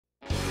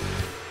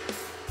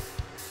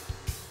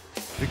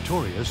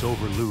Victorious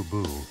over Lu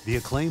Bu, the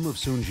acclaim of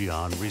Sun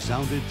Jian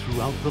resounded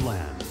throughout the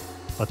land.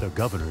 But the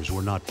governors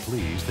were not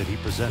pleased that he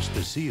possessed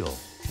the seal,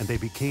 and they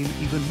became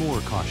even more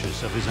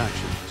cautious of his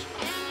actions.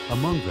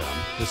 Among them,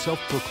 the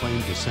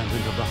self-proclaimed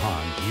descendant of the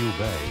Han, Liu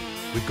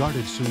Bei,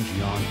 regarded Sun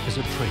Jian as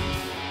a traitor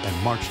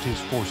and marched his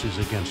forces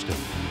against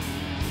him.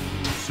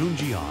 Sun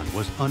Jian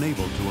was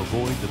unable to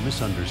avoid the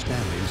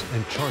misunderstandings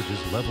and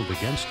charges leveled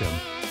against him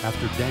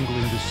after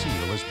dangling the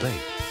seal as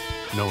bait.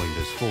 Knowing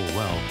this full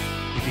well,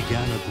 he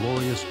began a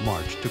glorious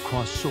march to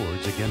cross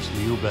swords against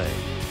Liu Bei.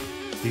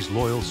 These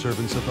loyal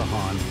servants of the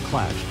Han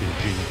clashed in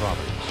Jing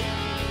province.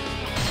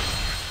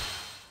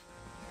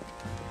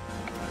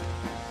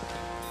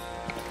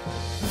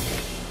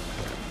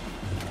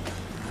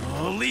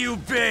 Oh, Liu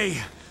Bei!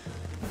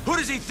 Who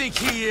does he think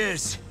he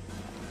is?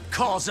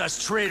 Calls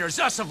us traitors,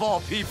 us of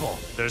all people!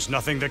 There's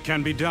nothing that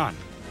can be done.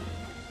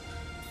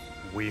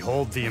 We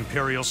hold the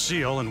Imperial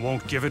Seal and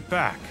won't give it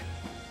back.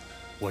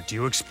 What do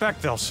you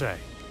expect they'll say?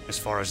 As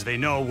far as they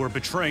know, we're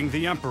betraying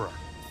the Emperor.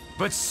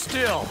 But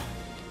still,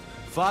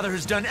 Father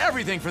has done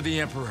everything for the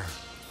Emperor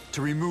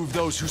to remove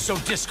those who sow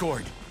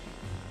discord.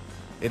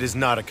 It is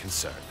not a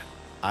concern.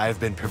 I have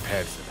been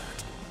prepared for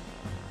that.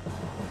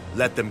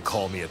 Let them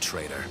call me a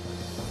traitor.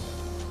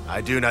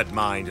 I do not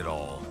mind at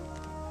all.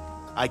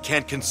 I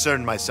can't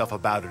concern myself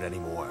about it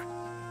anymore.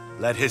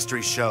 Let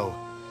history show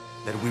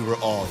that we were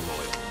all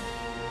loyal.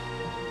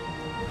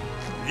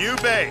 Liu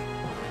Bei,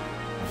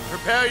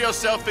 prepare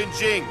yourself in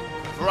Jing,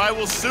 for I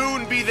will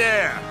soon be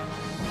there.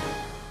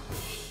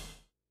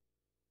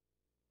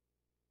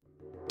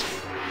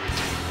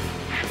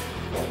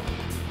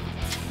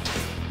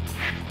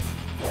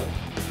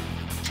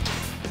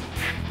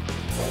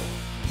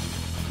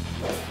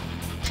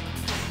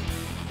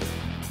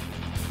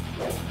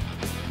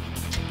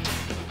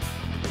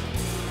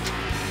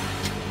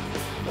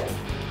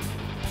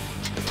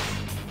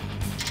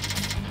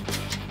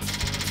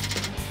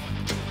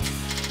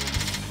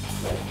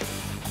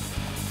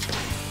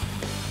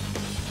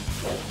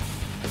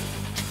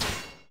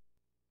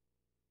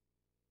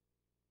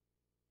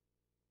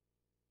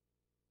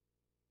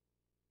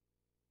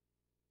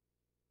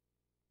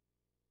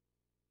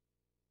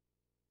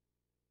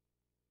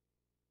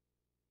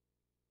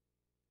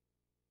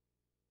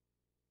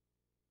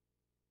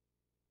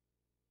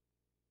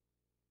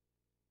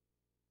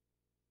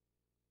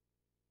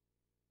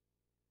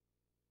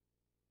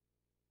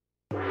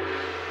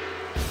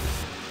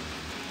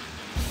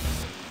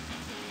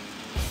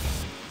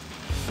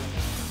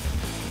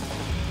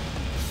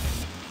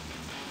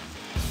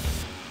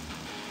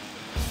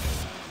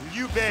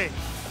 Liu Bei,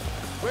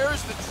 where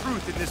is the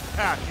truth in this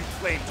path you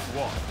claim to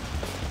walk?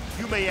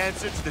 You may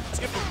answer to the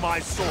tip of my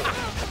sword.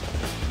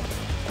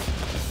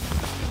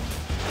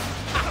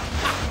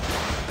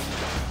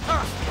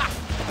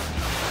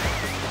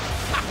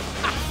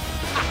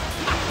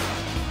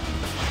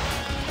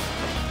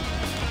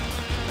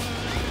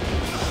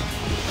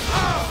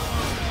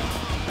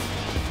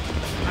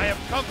 I have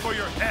come for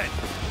your head.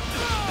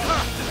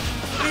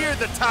 Fear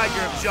the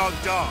tiger of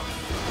Zhang.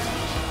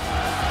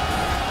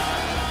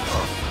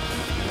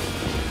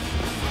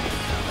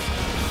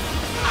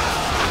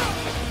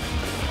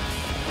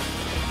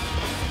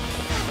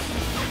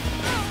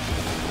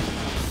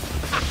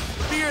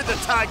 Fear the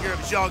tiger of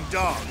Zhang.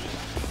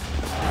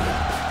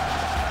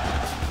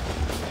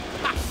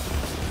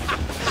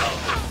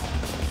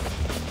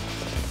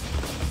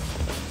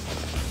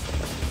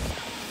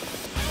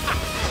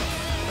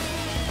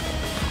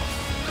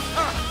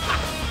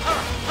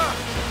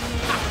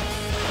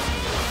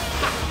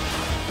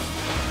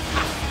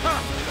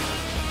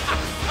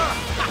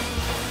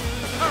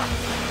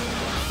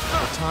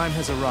 The time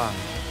has arrived.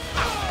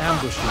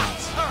 Ambush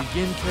units,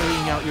 begin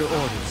carrying out your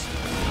orders.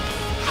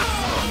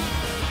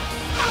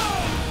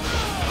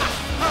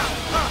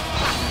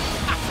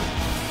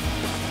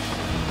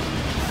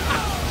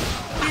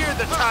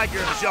 The tiger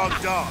of Zhang.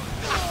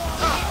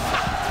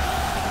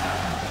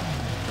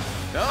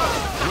 Oh,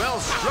 well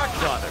struck,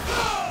 Father.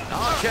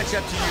 I'll catch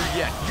up to you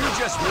yet. You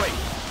just wait.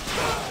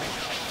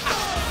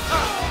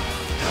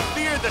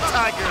 Fear the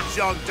tiger of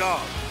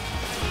Zhang.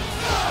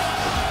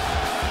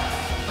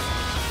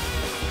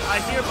 I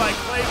hereby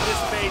claim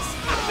this base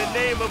in the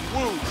name of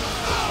Wu.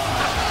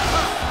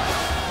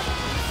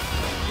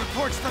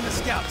 Reports from the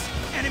scouts.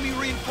 Enemy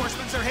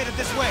reinforcements are headed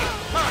this way.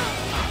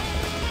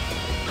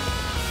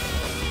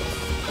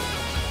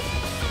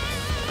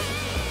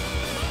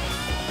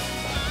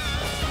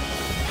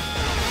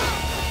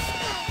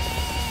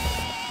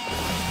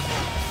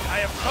 I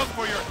have come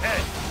for your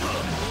head.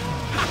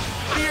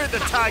 Fear the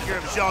tiger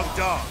of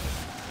Zhang.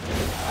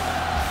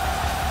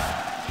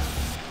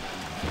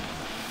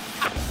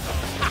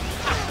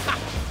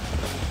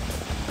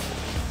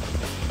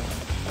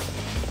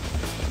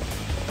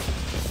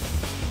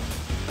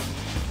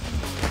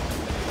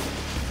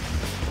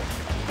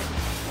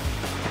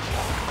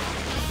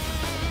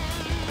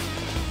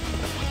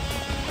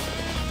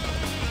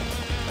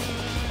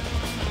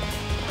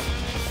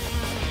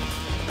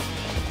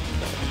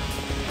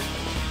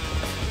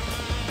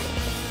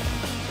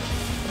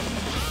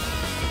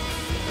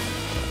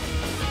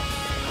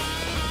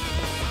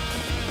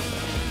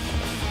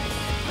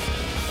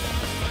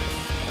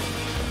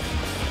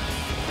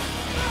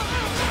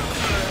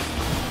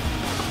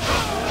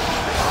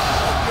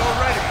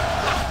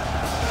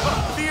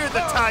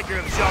 tiger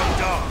of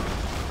Zhang.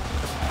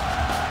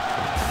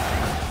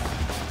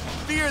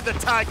 Fear the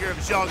tiger of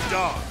Zhang.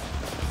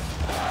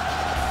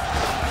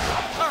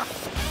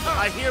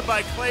 I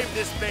hereby claim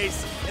this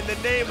base in the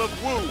name of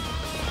Wu.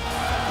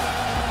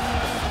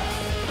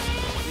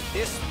 With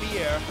this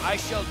spear, I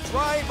shall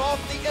drive off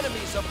the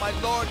enemies of my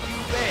lord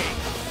Liu Bei.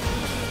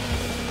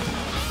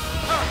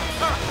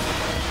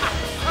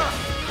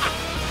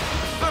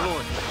 My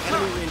lord,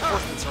 enemy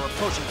reinforcements are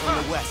approaching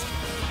from the west.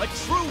 A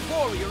true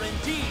warrior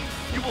indeed!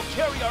 You will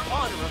carry our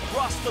honor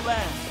across the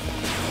land.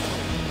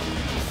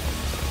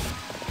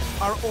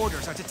 Our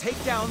orders are to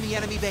take down the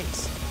enemy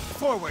base.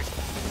 Forward!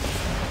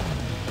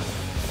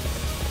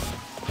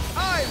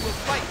 I will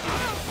fight you!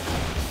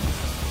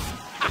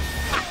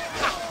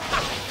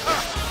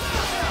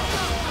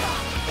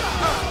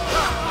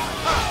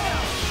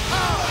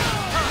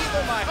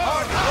 Neither my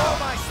heart nor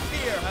my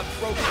spear have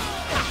broken.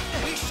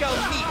 We shall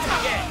meet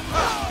again.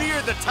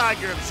 Fear the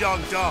tiger of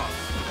Zhang.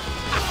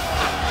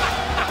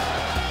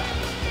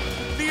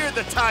 Fear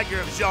the tiger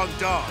of Zhang.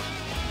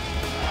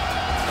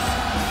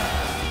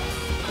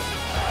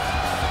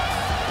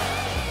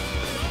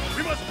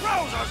 We must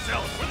rouse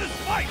ourselves for this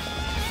fight!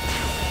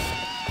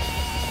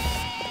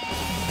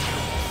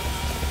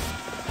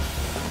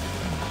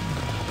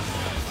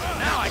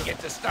 Now I get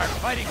to start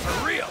fighting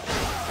for real.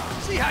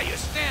 See how you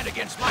stand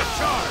against my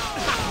charge.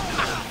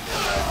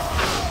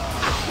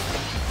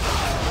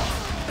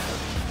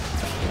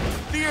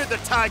 Fear the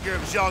tiger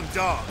of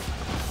Zhang.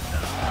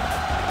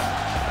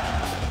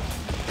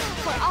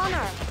 For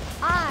honor,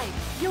 I,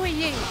 Yue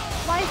Ying,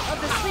 wife of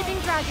the sleeping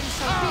dragon,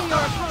 shall be your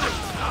opponent.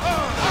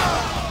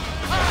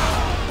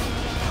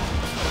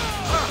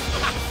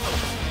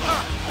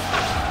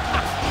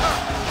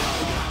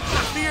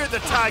 Fear the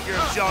tiger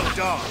of Zhang.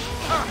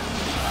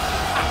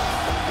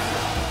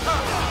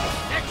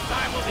 Next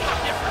time will be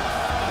different.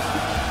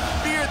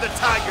 Fear the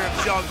tiger of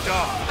Zhang.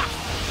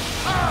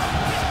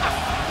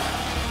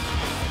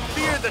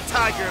 Fear the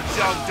tiger of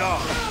Zhang.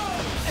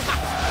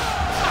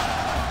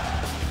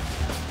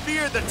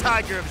 Fear the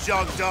tiger of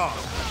Zhang.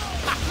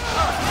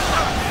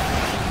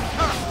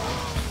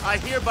 I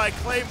hereby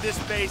claim this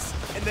base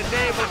in the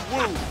name of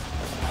Wu.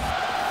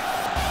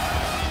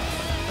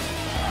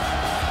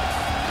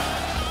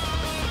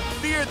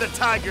 Fear the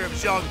tiger of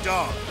Zhang.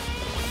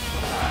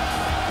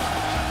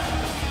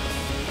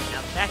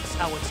 Now that's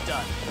how it's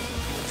done.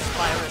 You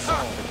inspire us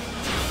all.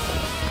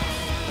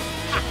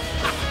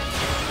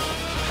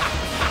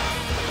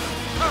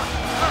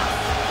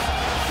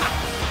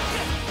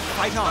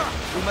 Fight on.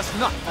 We must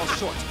not fall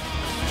short.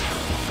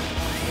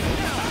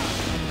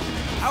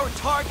 Our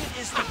target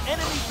is the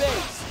enemy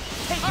base.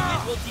 Taking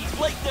it will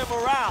deflate their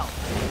morale.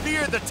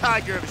 Fear the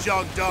tiger of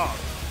Zhang.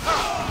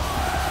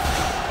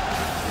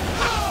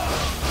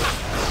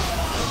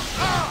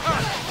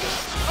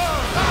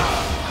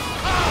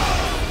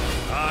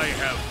 I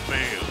have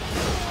failed.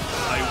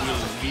 I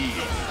will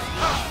leave.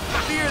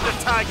 Fear the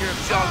tiger of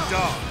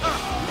Zhang.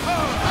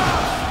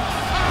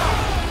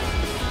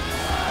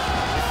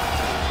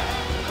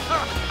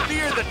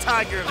 Fear the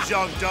tiger of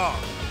Zhang.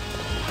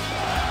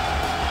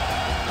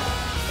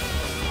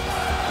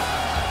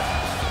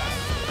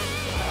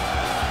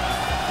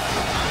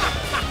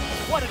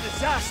 What a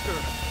disaster!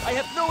 I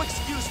have no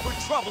excuse for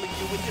troubling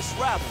you with this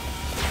rabble.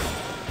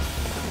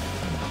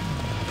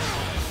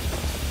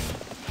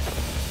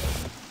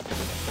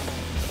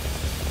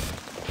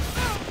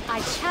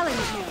 I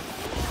challenge you.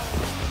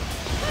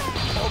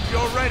 Hope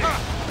you're ready.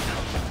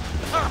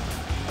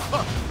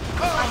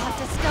 I have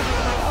discovered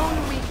my own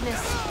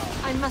weakness.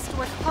 I must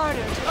work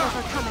harder to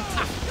overcome it.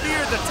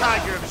 Fear the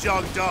tiger of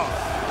Zhang.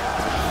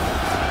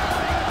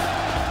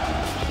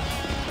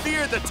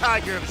 Fear the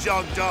tiger of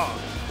Zhang.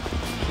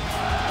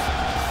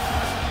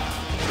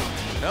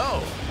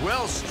 No,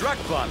 well struck,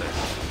 Father.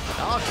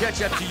 I'll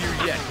catch up to you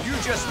yet. You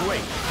just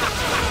wait.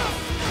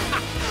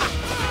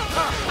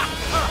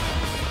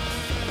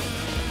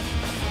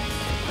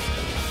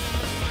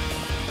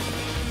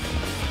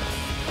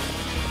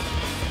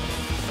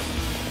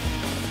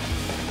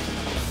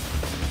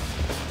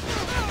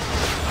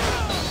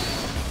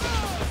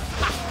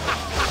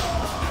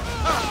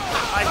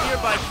 I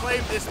hereby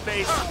claim this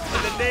base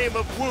in the name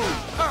of Wu.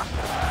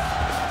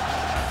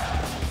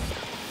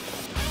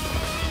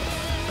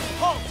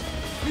 Halt!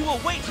 We will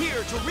wait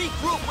here to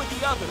regroup with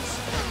the others.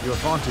 Your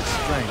vaunted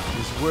strength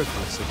is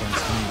worthless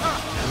against me.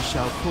 We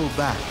shall pull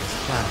back as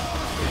planned.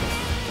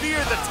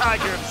 Fear the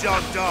tiger of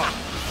Zhang.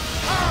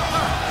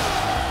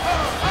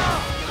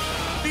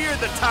 Fear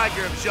the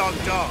tiger of Zhang.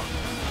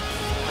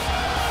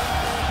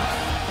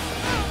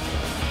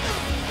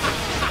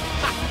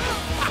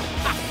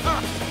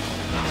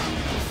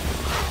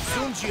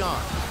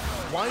 Jian,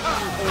 why do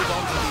you hold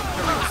on to the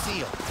Imperial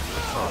Seal?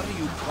 What do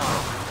you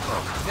plan?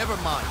 Never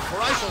mind, for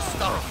I shall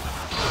stop you.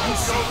 You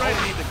see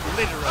only the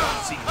glitter of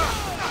the seal,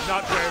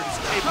 not where it is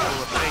capable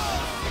of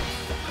taking.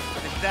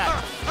 And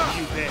that,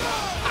 Liu Bei,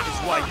 is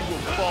why you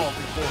will fall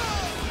before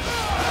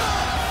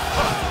me.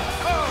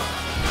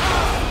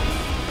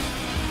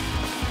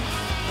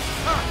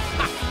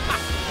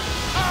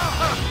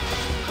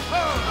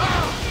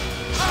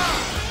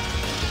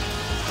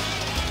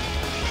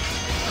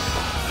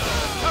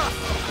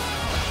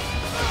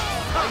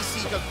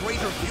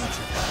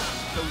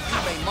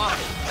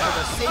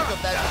 sake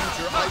of that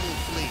future, I will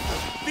flee.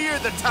 Fear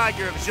the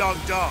tiger of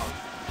Zhang.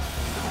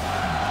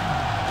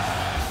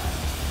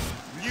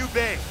 Liu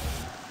Bei,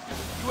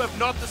 you have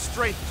not the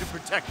strength to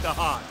protect the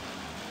Han.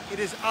 It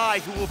is I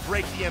who will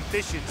break the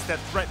ambitions that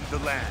threaten the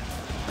land.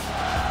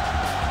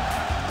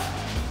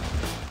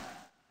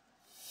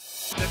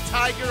 The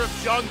tiger of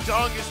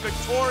Zhang is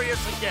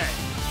victorious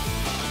again.